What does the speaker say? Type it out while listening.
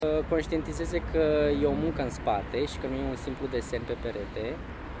Conștientizeze că e o muncă în spate și că nu e un simplu desen pe perete,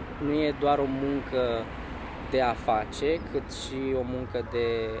 nu e doar o muncă de a face, cât și o muncă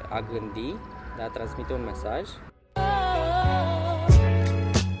de a gândi, de a transmite un mesaj.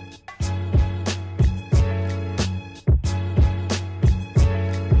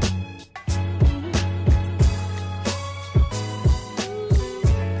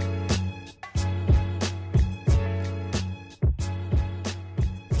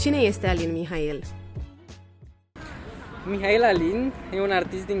 Cine este Alin Mihail? Mihail Alin e un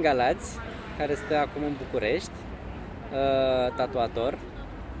artist din Galați, care stă acum în București, tatuator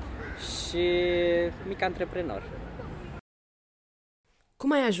și mic antreprenor.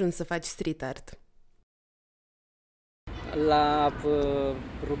 Cum ai ajuns să faci street art? La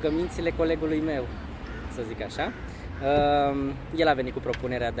rugămințile colegului meu, să zic așa. El a venit cu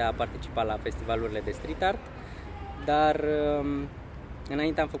propunerea de a participa la festivalurile de street art, dar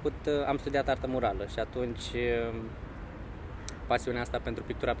înainte am studiat artă murală și atunci pasiunea asta pentru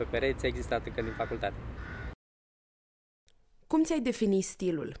pictura pe pereți a existat încă din facultate. Cum ți-ai defini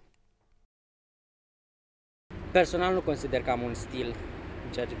stilul? Personal nu consider că am un stil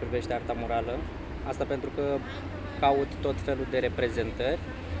în ceea ce privește arta murală. Asta pentru că caut tot felul de reprezentări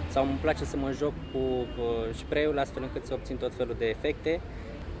sau îmi place să mă joc cu spray-ul astfel încât să obțin tot felul de efecte.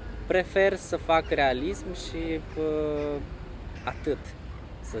 Prefer să fac realism și atât,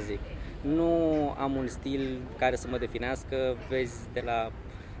 să zic. Nu am un stil care să mă definească, vezi de la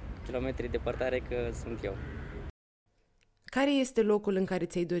kilometri departare că sunt eu. Care este locul în care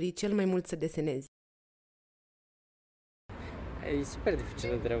ți-ai dorit cel mai mult să desenezi? E super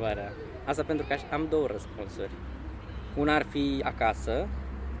dificilă întrebarea. Asta pentru că am două răspunsuri. Una ar fi acasă,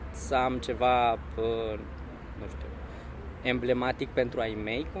 să am ceva, nu știu, emblematic pentru ai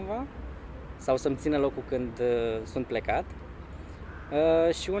mei, cumva, sau să-mi țină locul când sunt plecat.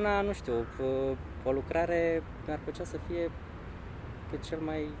 Și una, nu știu, o lucrare mi-ar plăcea să fie pe cel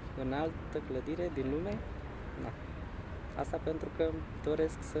mai înaltă clădire din lume. Da. Asta pentru că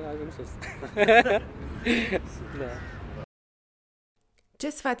doresc să ajung sus. Da. Ce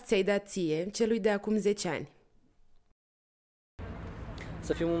sfat ți-ai dat ție celui de acum 10 ani?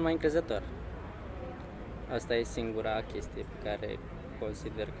 Să fiu mult mai încrezător. Asta e singura chestie pe care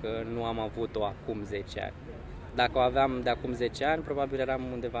consider că nu am avut-o acum 10 ani. Dacă o aveam de acum 10 ani, probabil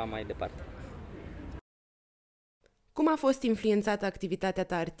eram undeva mai departe. Cum a fost influențată activitatea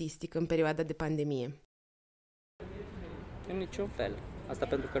ta artistică în perioada de pandemie? În niciun fel. Asta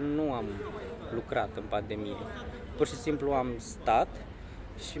pentru că nu am lucrat în pandemie. Pur și simplu am stat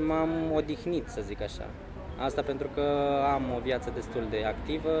și m-am odihnit, să zic așa. Asta pentru că am o viață destul de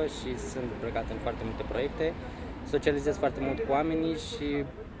activă și sunt implicat în foarte multe proiecte, socializez foarte mult cu oamenii și,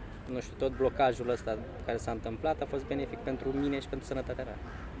 nu știu, tot blocajul ăsta care s-a întâmplat a fost benefic pentru mine și pentru sănătatea mea.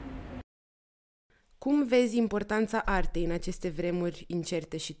 Cum vezi importanța artei în aceste vremuri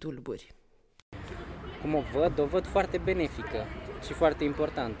incerte și tulburi? Cum o văd foarte benefică și foarte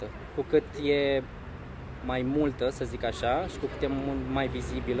importantă. Cu cât e mai multă, să zic așa, și cu cât e mai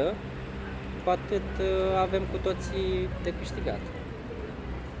vizibilă, cu atât avem cu toții de câștigat.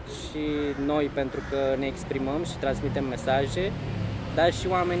 Și noi pentru că ne exprimăm și transmitem mesaje, dar și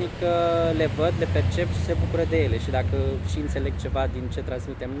oamenii că le văd, le percep și se bucură de ele. Și dacă și înțeleg ceva din ce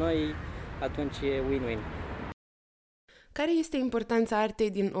transmitem noi, atunci e win-win. Care este importanța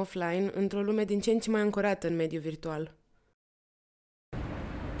artei din offline într-o lume din ce în ce mai ancorată în mediul virtual?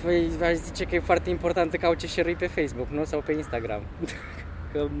 Păi, aș zice că e foarte importantă ca ce share-ui pe Facebook, nu? Sau pe Instagram.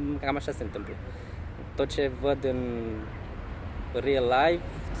 Că cam așa se întâmplă. Tot ce văd în real life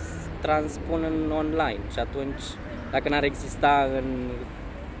transpun în online și atunci, dacă n-ar exista în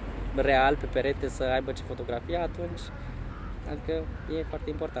real pe perete să aibă ce fotografia, atunci adică e foarte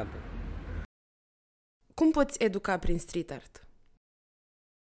importantă. Cum poți educa prin street art?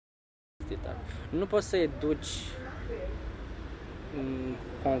 Nu poți să educi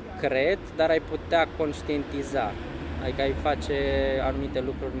concret, dar ai putea conștientiza. Adică ai face anumite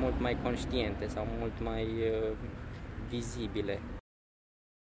lucruri mult mai conștiente sau mult mai vizibile.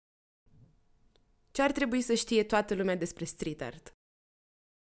 Ce ar trebui să știe toată lumea despre street art?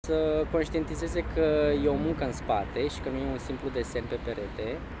 Să conștientizeze că e o muncă în spate și că nu e un simplu desen pe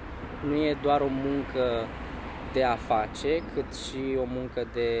perete. Nu e doar o muncă de a face, cât și o muncă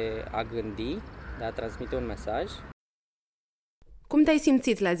de a gândi, de a transmite un mesaj. Cum te-ai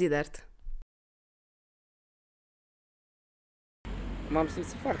simțit la ZIDART? M-am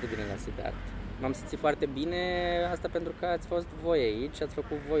simțit foarte bine la ZIDART. M-am simțit foarte bine, asta pentru că ați fost voi aici și ați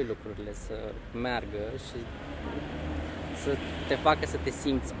făcut voi lucrurile să meargă și să te facă să te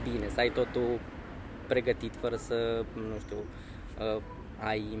simți bine, să ai totul pregătit fără să, nu știu,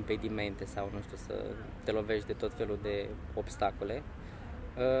 ai impedimente sau, nu știu, să te lovești de tot felul de obstacole.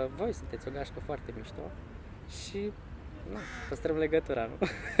 Voi sunteți o gașcă foarte mișto și păstrăm legătura, nu?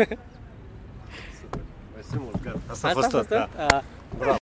 Super. Mersi mult, gata. Asta a fost tot. Da. Bravo.